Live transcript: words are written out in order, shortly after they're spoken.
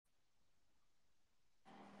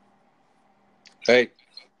Hey,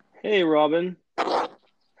 Hey, Robin. how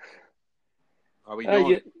we Uh, doing?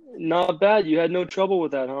 you, Not bad. You had no trouble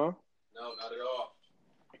with that, huh? No, not at all.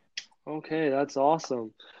 Okay, that's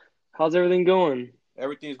awesome. How's everything going?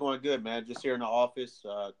 Everything's going good, man. Just here in the office,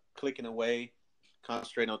 clicking away,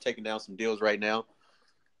 concentrating on taking down some deals right now.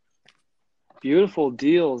 Beautiful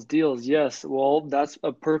deals, deals. Yes. Well, that's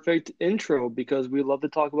a perfect intro because we love to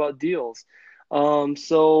talk about deals. I'll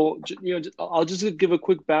just give a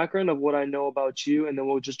quick background of what I know about you, and then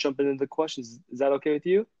we'll just jump into the questions. Is that okay with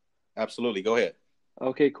you? Absolutely. Go ahead.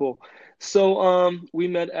 Okay, cool. We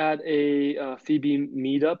met at a Phoebe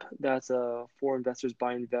meetup. That's for investors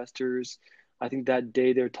by investors. I think that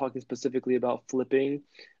day they're talking specifically about flipping,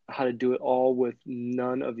 how to do it all with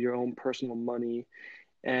none of your own personal money.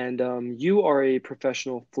 And you are a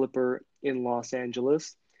professional flipper in Los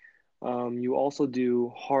Angeles. You also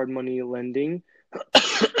do hard money lending,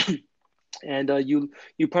 and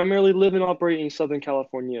you primarily live and operate in Southern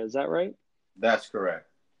California. Is that right? That's correct.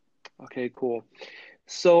 Okay, cool.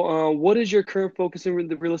 What is your current focus in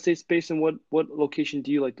the real estate space, and what location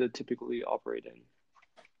do you like to typically operate in?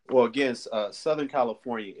 Well, again, Southern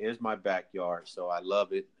California is my backyard, so I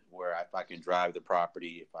love it. Where if I can drive the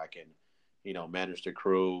property, if I can, manage the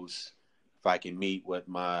crews, if I can meet with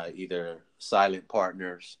my either silent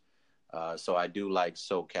partners. So I do like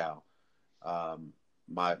SoCal. Um,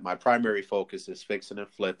 my primary focus is fixing and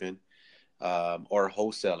flipping, or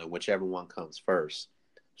wholesaling, whichever one comes first.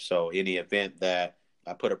 So in the event that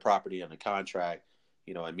I put a property on a contract,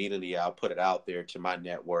 immediately I'll put it out there to my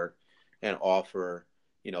network and offer,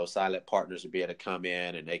 silent partners to be able to come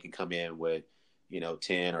in, and they can come in with,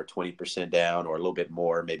 10 or 20% down or a little bit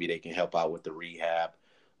more. Maybe they can help out with the rehab,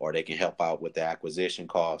 or they can help out with the acquisition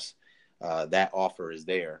costs. That offer is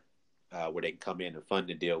there, where they can come in and fund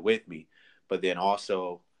the deal with me. But then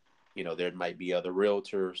also, there might be other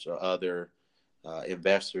realtors or other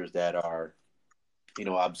investors that are,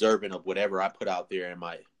 observant of whatever I put out there in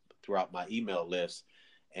my throughout my email list.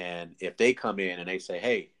 And if they come in and they say,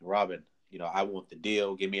 "Hey, Robin, I want the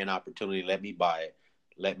deal. Give me an opportunity. Let me buy it.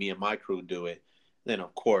 Let me and my crew do it." Then,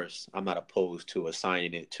 of course, I'm not opposed to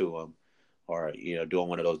assigning it to them, or doing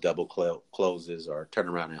one of those double closes, or turn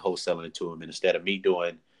around and wholesaling it to them. And instead of me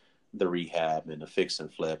doing the rehab and the fix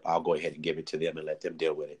and flip, I'll go ahead and give it to them and let them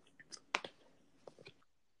deal with it.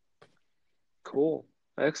 Cool.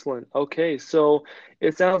 Excellent. Okay, so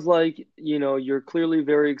it sounds like, you're clearly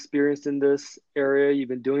very experienced in this area. You've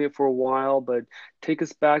been doing it for a while, but take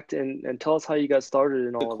us back and tell us how you got started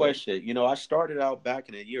in Good all of it. question. I started out back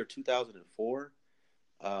in the year 2004,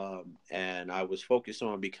 and I was focused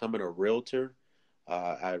on becoming a realtor.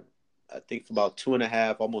 I think for about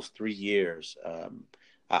 2.5, almost 3 years, I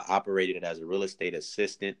operated as a real estate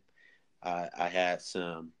assistant. I had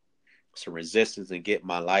some resistance in getting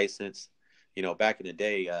my license. Back in the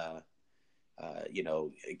day,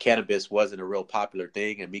 cannabis wasn't a real popular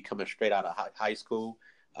thing, and me coming straight out of high school,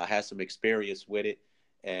 I had some experience with it,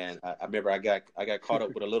 and I remember I got caught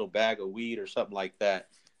up with a little bag of weed or something like that,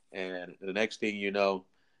 and the next thing you know,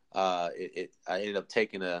 I ended up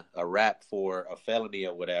taking a rap for a felony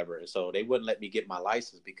or whatever, and so they wouldn't let me get my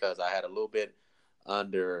license because I had a little bit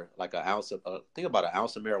under like an ounce of, think about an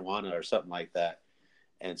ounce of marijuana or something like that.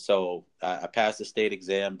 And so I passed the state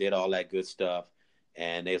exam, did all that good stuff.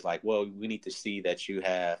 And they was like, well, we need to see that you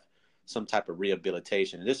have some type of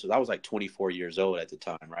rehabilitation. And I was like 24 years old at the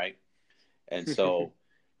time, right? And so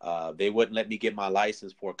they wouldn't let me get my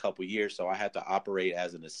license for a couple of years. So I had to operate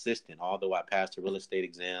as an assistant, although I passed the real estate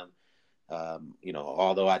exam.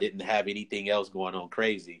 Although I didn't have anything else going on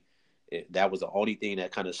crazy, that was the only thing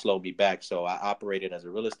that kind of slowed me back. So I operated as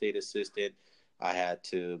a real estate assistant. I had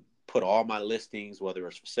to put all my listings, whether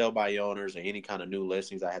it's for sale by owners or any kind of new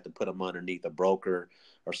listings, I had to put them underneath a broker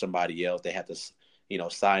or somebody else. They had to,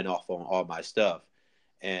 sign off on all my stuff.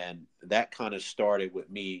 And that kind of started with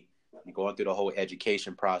me going through the whole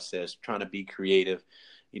education process, trying to be creative,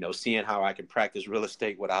 seeing how I can practice real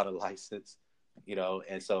estate without a license,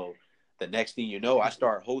 and so the next thing you know, I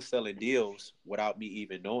start wholesaling deals without me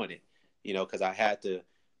even knowing it, because I had to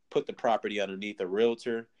put the property underneath a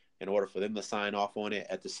realtor in order for them to sign off on it.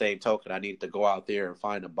 At the same token, I needed to go out there and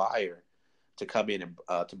find a buyer to come in and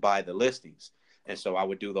to buy the listings. And so I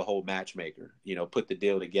would do the whole matchmaker, put the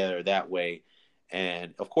deal together that way.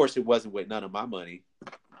 And of course, it wasn't with none of my money,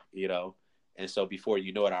 you know. And so before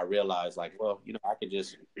you know it, I realized like, well, I could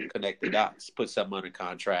just connect the dots, put something under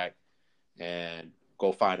contract, and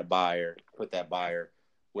go find a buyer, put that buyer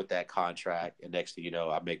with that contract, and next thing you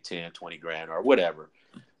know, I make 10, 20 grand or whatever.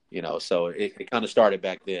 So it kind of started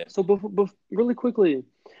back then. So, really quickly,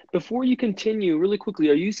 Before you continue, really quickly,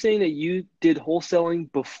 are you saying that you did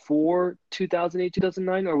wholesaling before 2008,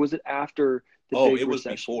 2009, or was it after the Oh, big it was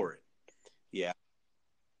recession? before it. Yeah.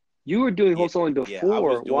 You were doing Yeah. wholesaling Yeah. I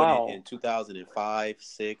was before. doing it in Wow. 2005,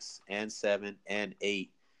 6, and 7, and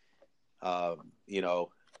 8. You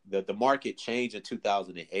know, the market changed in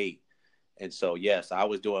 2008. And so, yes, I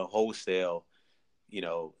was doing wholesale, you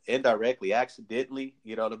know, indirectly, accidentally,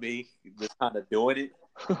 you know what I mean? Just kind of doing it.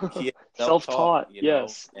 Yeah, self-taught, Self-taught. you know,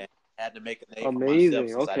 Yes. and had to make a name for myself Amazing.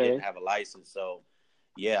 since I didn't Okay. have a license. So,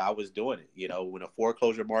 yeah, I was doing it. You know, when the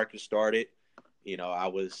foreclosure market started, you know,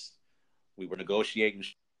 we were negotiating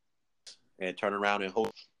and turn around and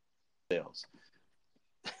wholesales.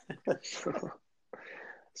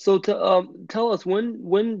 So to tell us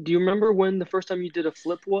when do you remember when the first time you did a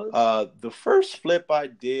flip was? The first flip I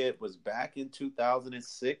did was back in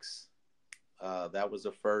 2006. That was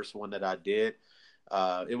the first one that I did.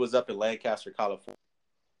 It was up in Lancaster, California.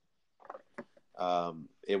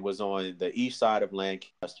 It was on the east side of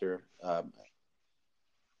Lancaster.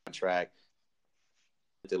 Contract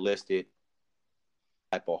to listed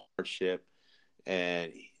type of hardship,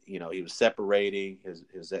 and you know he was separating.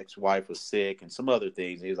 His ex wife was sick, and some other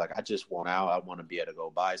things. He was like, "I just want out. I want to be able to go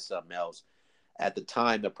buy something else." At the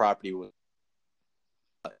time, the property was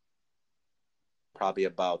probably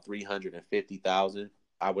about 350,000.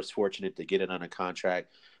 I was fortunate to get it under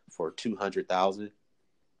contract for 200,000,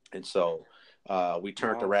 and so we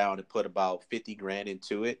turned Wow. around and put about 50 grand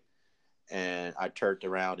into it, and I turned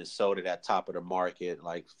around and sold it at top of the market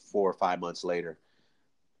like 4 or 5 months later.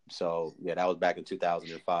 So yeah, that was back in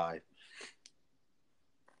 2005.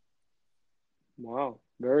 Wow.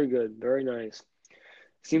 Very good. Very nice.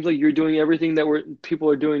 Seems like you're doing everything that people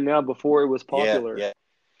are doing now before it was Yeah, popular. yeah,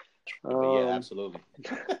 yeah, Um, absolutely.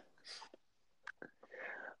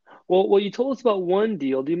 well, you told us about one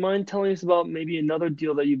deal. Do you mind telling us about maybe another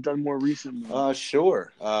deal that you've done more recently?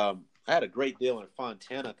 Sure. I had a great deal in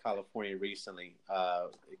Fontana, California recently.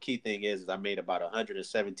 The key thing is I made about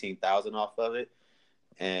 117,000 off of it,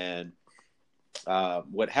 and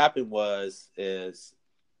what happened is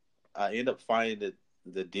I ended up finding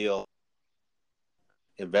the deal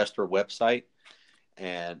investor website,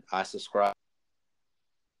 and I subscribed.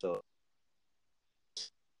 So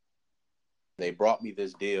they brought me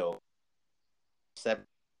this deal, 7th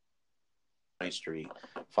Street,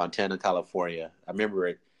 Fontana, California. I remember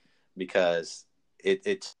it because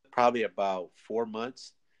it's probably about 4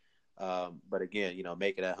 months. But again, you know,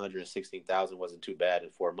 making 116,000 wasn't too bad in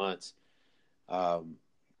 4 months. Um,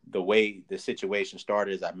 the way the situation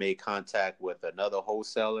started is I made contact with another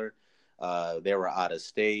wholesaler. They were out of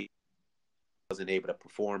state, wasn't able to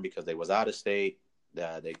perform because they was out of state.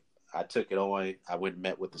 I took it on. I went and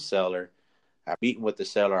met with the seller. After meeting with the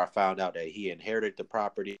seller, I found out that he inherited the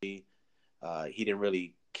property. He didn't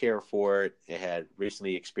really care for it. It had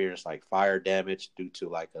recently experienced like fire damage due to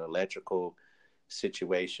like an electrical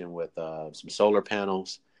situation with some solar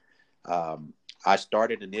panels. Um, I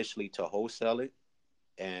started initially to wholesale it,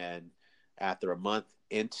 and after a month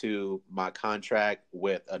into my contract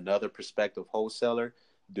with another prospective wholesaler,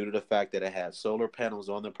 due to the fact that it had solar panels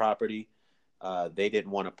on the property, they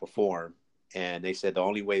didn't want to perform. And they said the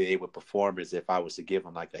only way they would perform is if I was to give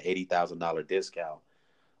them like a $80,000 discount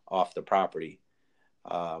off the property.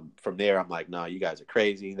 From there, I'm like, no, you guys are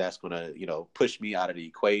crazy. That's going to, you know, push me out of the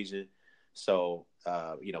equation. So,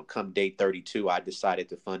 you know, come day 32, I decided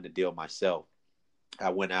to fund the deal myself. I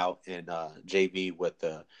went out and JV with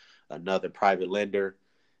another private lender,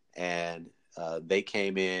 and they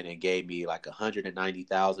came in and gave me like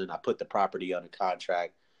 190,000. I put the property under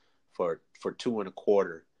contract for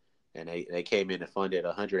 2.25, and they came in and funded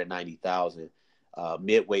 190,000.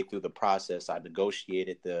 Midway through the process, I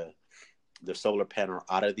negotiated the solar panel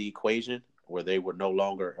out of the equation where they were no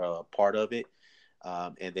longer part of it.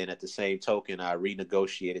 And then at the same token, I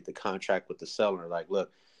renegotiated the contract with the seller. Like,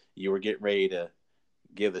 look, you were getting ready to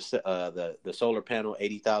give the solar panel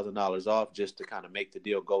 $80,000 off just to kind of make the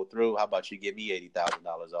deal go through. How about you give me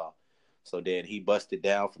 $80,000 off? So then he busted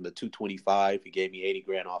down from the 225. He gave me 80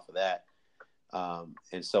 grand off of that.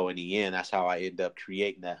 And so in the end, that's how I end up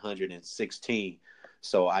creating that 116.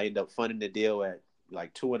 So I end up funding the deal at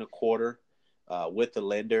like 2.25 with the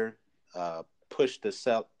lender. Put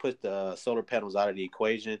the solar panels out of the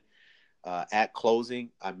equation. At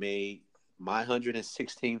closing, I made my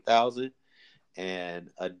 116,000. And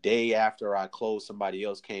a day after I closed, somebody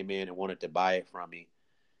else came in and wanted to buy it from me.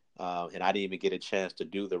 And I didn't even get a chance to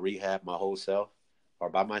do the rehab my whole self or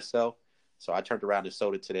by myself. So I turned around and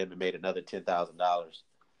sold it to them and made another $10,000.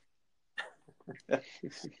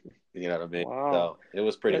 You know what I mean? Wow. So it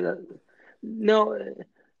was pretty. Yeah, now,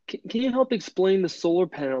 Can you help explain the solar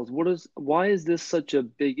panels? Why is this such a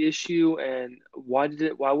big issue, and why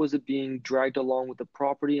was it being dragged along with the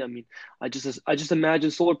property? I mean, I just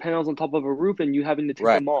imagine solar panels on top of a roof and you having to take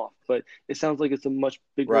Right, them off, but it sounds like it's a much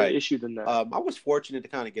bigger right. issue than that. I was fortunate to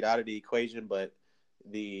kind of get out of the equation, but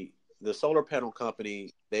the the solar panel company,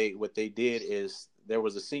 they what they did is there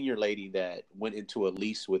was a senior lady that went into a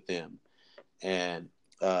lease with them, and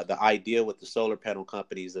the idea with the solar panel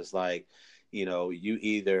companies is like, you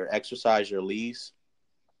either exercise your lease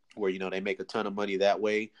where they make a ton of money that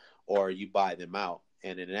way, or you buy them out.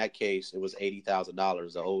 And in that case, it was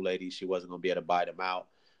 $80,000. The old lady, she wasn't going to be able to buy them out,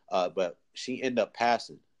 but she ended up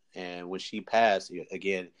passing. And when she passed,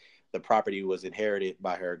 again, the property was inherited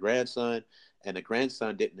by her grandson, and the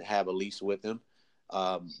grandson didn't have a lease with him,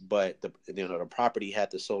 but the property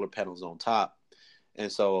had the solar panels on top,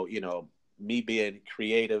 and so me being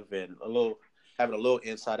creative and having a little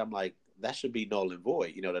insight, I'm like, that should be null and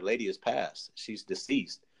void. The lady has passed; she's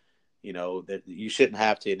deceased. That you shouldn't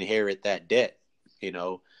have to inherit that debt. You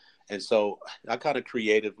know, and so I kind of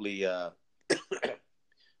creatively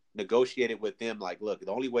negotiated with them. Like, look,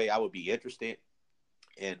 the only way I would be interested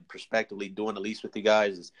in prospectively doing the lease with you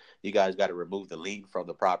guys is you guys got to remove the lien from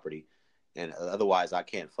the property, and otherwise I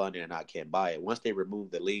can't fund it and I can't buy it. Once they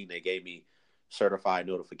removed the lien, they gave me certified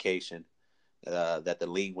notification that the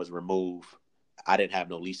lien was removed. I didn't have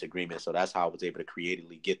no lease agreement, so that's how I was able to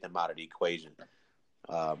creatively get them out of the equation.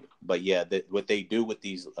 But yeah, what they do with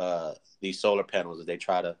these solar panels is they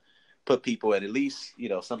try to put people in at least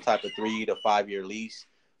some type of 3 to 5 year lease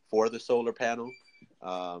for the solar panel,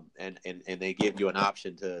 and they give you an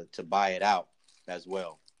option to buy it out as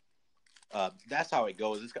well. That's how it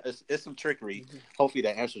goes. It's some trickery. Hopefully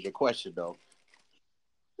that answers your question, though.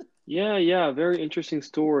 Yeah, yeah, very interesting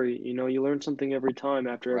story. You learn something every time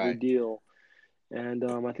after every Right. deal, and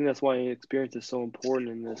I think that's why experience is so important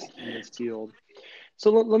in this field.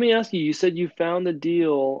 So let me ask you, you said you found the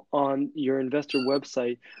deal on your investor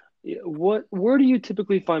website. Where do you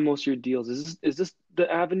typically find most of your deals? Is this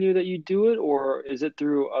the avenue that you do it, or is it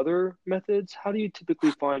through other methods? How do you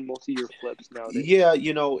typically find most of your flips nowadays? Yeah,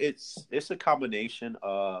 it's a combination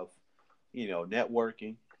of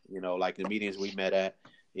networking. Like the meetings we met at.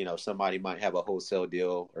 Somebody might have a wholesale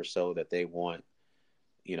deal or so that they want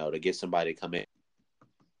to get somebody to come in.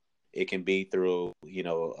 It can be through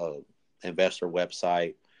a investor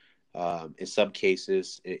website. In some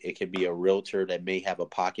cases, it can be a realtor that may have a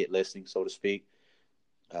pocket listing, so to speak.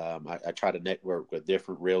 I try to network with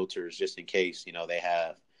different realtors just in case they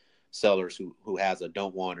have sellers who has a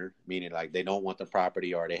don't want her, meaning like they don't want the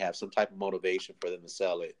property or they have some type of motivation for them to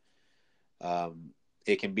sell it.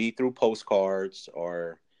 It can be through postcards,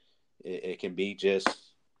 or it can be just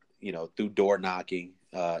through door knocking.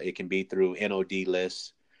 It can be through NOD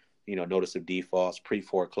lists, notice of defaults, pre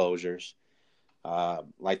foreclosures.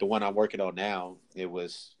 Like the one I'm working on now, it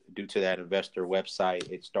was due to that investor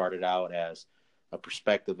website. It started out as a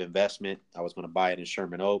prospective investment. I was going to buy it in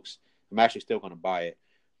Sherman Oaks. I'm actually still going to buy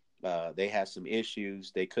it. They had some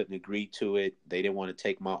issues. They couldn't agree to it. They didn't want to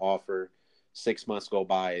take my offer. 6 months go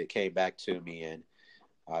by. It came back to me, and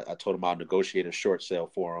I told them I'll negotiate a short sale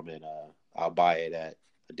for them, and I'll buy it at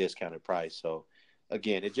a discounted price. So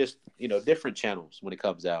again, it just different channels when it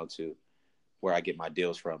comes down to where I get my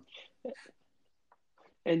deals from.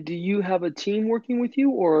 And do you have a team working with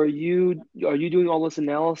you, or are you doing all this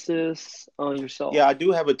analysis yourself? Yeah, I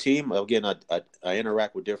do have a team. Again, I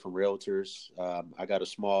interact with different realtors. I got a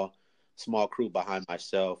small crew behind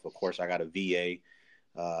myself. Of course, I got a VA.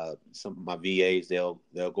 Some of my VAs, they'll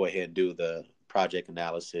go ahead and do the project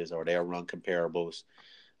analysis, or they'll run comparables.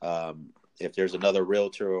 If there's another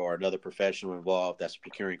realtor or another professional involved that's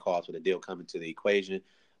procuring costs with a deal coming to the equation,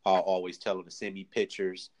 I'll always tell them to send me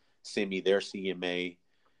pictures, send me their CMA,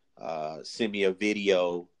 send me a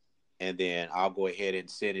video, and then I'll go ahead and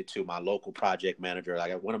send it to my local project manager.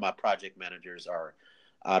 Like one of my project managers are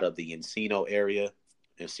out of the Encino area,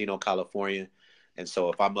 Encino, California. And so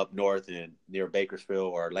if I'm up north and near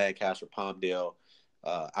Bakersfield or Lancaster, Palmdale,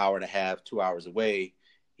 hour and a half, 2 hours away,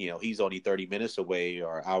 he's only 30 minutes away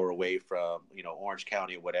or an hour away from, Orange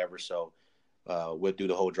County or whatever. So we'll do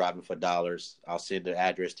the whole driving for dollars. I'll send the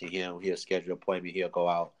address to him. He'll schedule an appointment. He'll go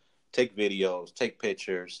out, take videos, take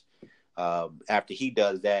pictures. After he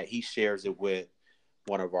does that, he shares it with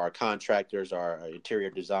one of our contractors, our interior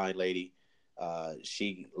design lady.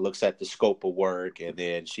 She looks at the scope of work, and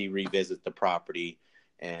then she revisits the property,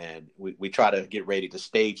 and we try to get ready to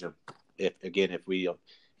stage them. If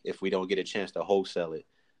we don't get a chance to wholesale it.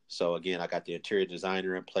 So again, I got the interior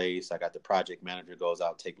designer in place. I got the project manager goes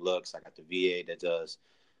out, take looks. I got the VA that does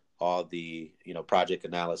all the project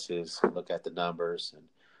analysis, look at the numbers, and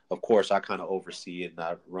of course, I kind of oversee it and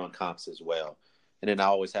I run comps as well. And then I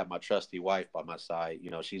always have my trusty wife by my side.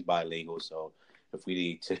 She's bilingual, so if we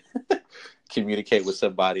need to communicate with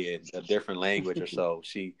somebody in a different language or so,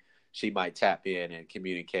 she might tap in and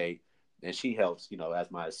communicate, and she helps,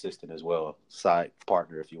 as my assistant as well, side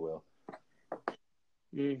partner, if you will.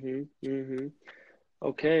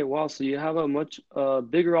 Okay, wow. So you have a much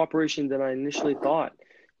bigger operation than I initially thought.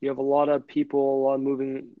 You have a lot of people, a lot of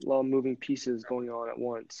moving pieces going on at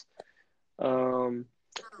once. Um,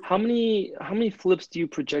 how many flips do you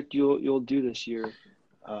project you'll do this year?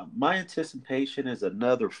 My anticipation is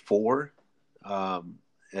another 4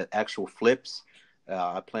 actual flips.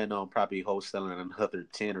 I plan on probably wholesaling another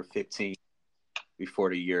 10 or 15 before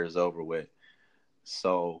the year is over with.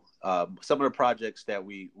 So some of the projects that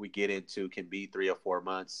we get into can be 3 or 4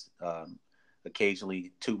 months,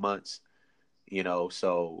 occasionally 2 months.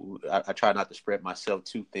 So I try not to spread myself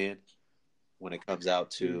too thin when it comes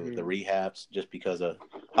out to the rehabs, just because of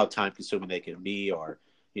how time consuming they can be, or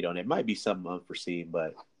and it might be something unforeseen,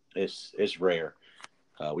 but it's rare.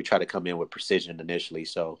 We try to come in with precision initially,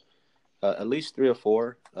 so at least 3 or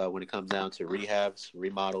 4 when it comes down to rehabs,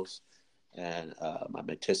 remodels, and I'm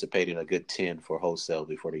anticipating a good 10 for wholesale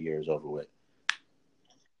before the year is over with.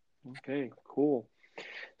 Okay, cool.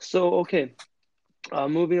 So, okay,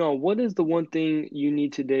 moving on. What is the one thing you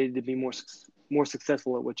need today to be more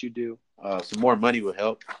successful at what you do? Some more money would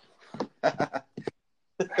help.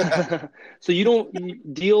 So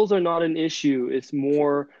deals are not an issue. It's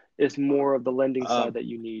more of the lending side that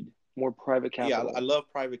you need, more private capital. Yeah, I love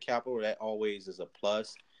private capital. That always is a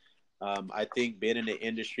plus. I think being in the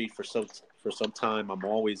industry for some time, I'm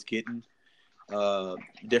always getting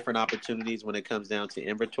different opportunities when it comes down to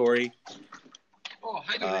inventory.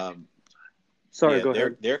 Sorry, go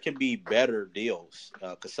ahead. There can be better deals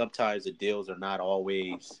because sometimes the deals are not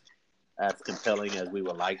always as compelling as we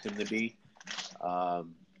would like them to be.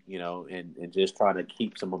 And just trying to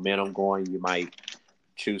keep some momentum going, you might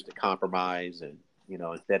choose to compromise and,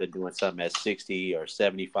 instead of doing something at 60 or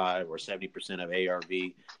 75 or 70% of ARV,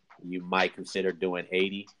 you might consider doing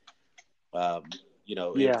 80.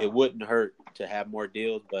 It wouldn't hurt to have more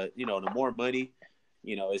deals, but, the more money,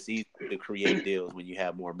 it's easy to create deals when you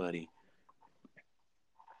have more money.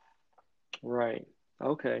 Right.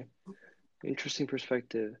 Okay. Interesting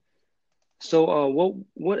perspective. So,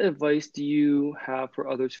 what advice do you have for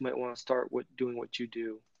others who might want to start doing what you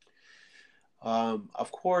do?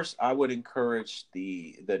 Of course, I would encourage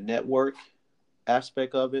the network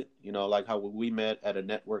aspect of it. Like how we met at a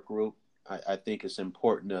network group. I think it's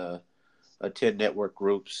important to attend network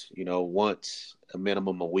groups. Once a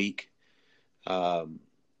minimum a week.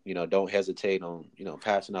 Don't hesitate on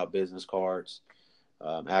passing out business cards.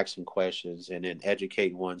 Asking questions, and then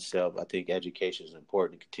educating oneself. I think education is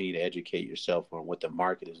important to continue to educate yourself on what the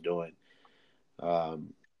market is doing.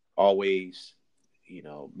 Always,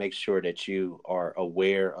 make sure that you are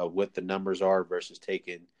aware of what the numbers are versus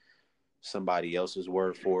taking somebody else's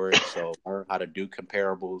word for it. So learn how to do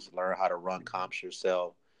comparables, learn how to run comps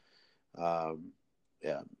yourself.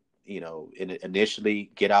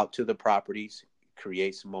 Initially get out to the properties,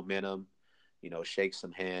 create some momentum, shake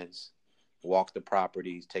some hands, walk the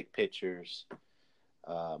properties, take pictures,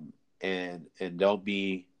 and don't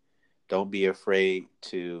be afraid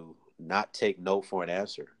to not take no for an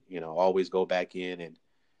answer. Always go back in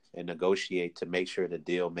and negotiate to make sure the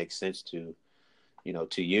deal makes sense to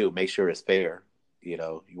you. Make sure it's fair.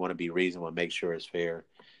 You want to be reasonable and make sure it's fair,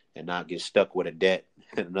 and not get stuck with a debt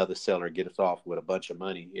and another seller get us off with a bunch of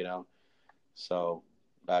money. So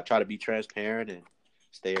try to be transparent and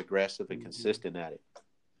stay aggressive and consistent at it.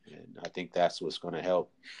 And I think that's what's going to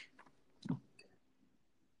help.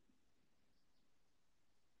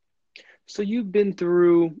 So you've been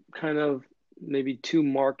through kind of maybe 2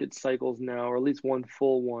 market cycles now, or at least one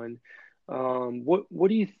full one. What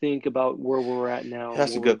do you think about where we're at now?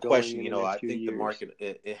 That's a good question. I think years? the market,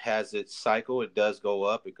 it has its cycle. It does go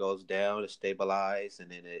up, it goes down, it stabilizes, and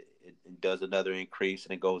then it does another increase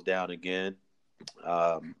and it goes down again.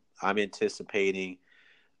 I'm anticipating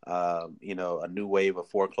a new wave of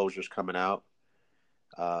foreclosures coming out.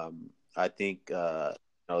 I think there's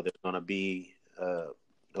going to be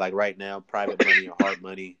like right now, private money or hard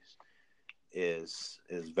money is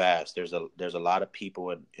vast. There's a lot of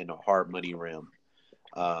people in the hard money realm.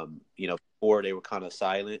 Before they were kind of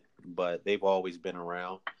silent, but they've always been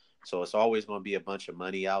around. So it's always going to be a bunch of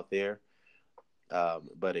money out there.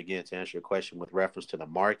 But again, to answer your question with reference to the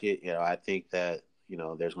market, I think that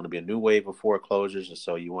there's going to be a new wave of foreclosures, and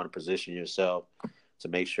so you want to position yourself to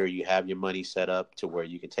make sure you have your money set up to where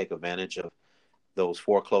you can take advantage of those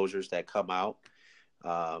foreclosures that come out.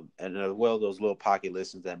 And as well, those little pocket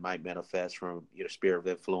listings that might manifest from your sphere of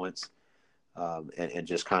influence, and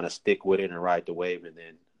just kind of stick with it and ride the wave, and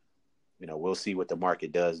then we'll see what the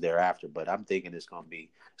market does thereafter. But I'm thinking it's going to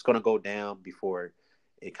go down before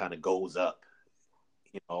it kind of goes up,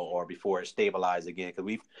 or before it stabilizes again.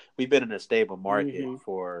 Because we've been in a stable market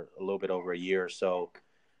for a little bit over a year or so,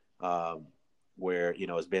 where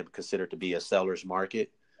it's been considered to be a seller's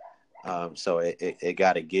market. So it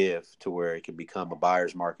got to give to where it can become a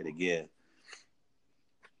buyer's market again.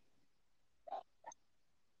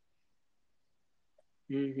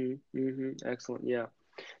 Excellent. Yeah,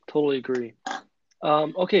 totally agree.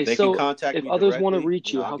 Okay, They can so contact if me others want to directly.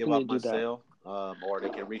 reach you, I'll how give can they out my do that? cell, or they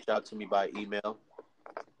can reach out to me by email.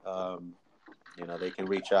 Um, they can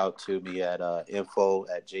reach out to me at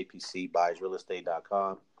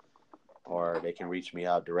info@jpcbuysrealestate.com, or they can reach me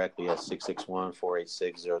out directly at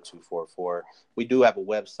 661-486-0244. We do have a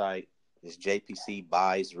website. It's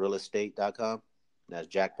jpcbuysrealestate.com. That's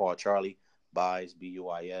Jack Paul Charlie buys,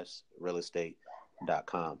 BUIS,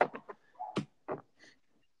 realestate.com.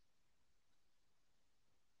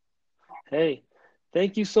 Hey,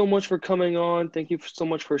 thank you so much for coming on. Thank you so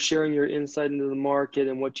much for sharing your insight into the market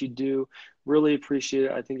and what you do. Really appreciate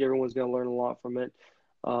it. I think everyone's going to learn a lot from it.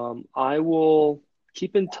 I will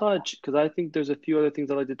keep in touch because I think there's a few other things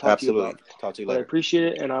I'd like to talk to you Absolutely. about. Talk to you But I later. appreciate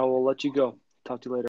it, and I will let you go. Talk to you later.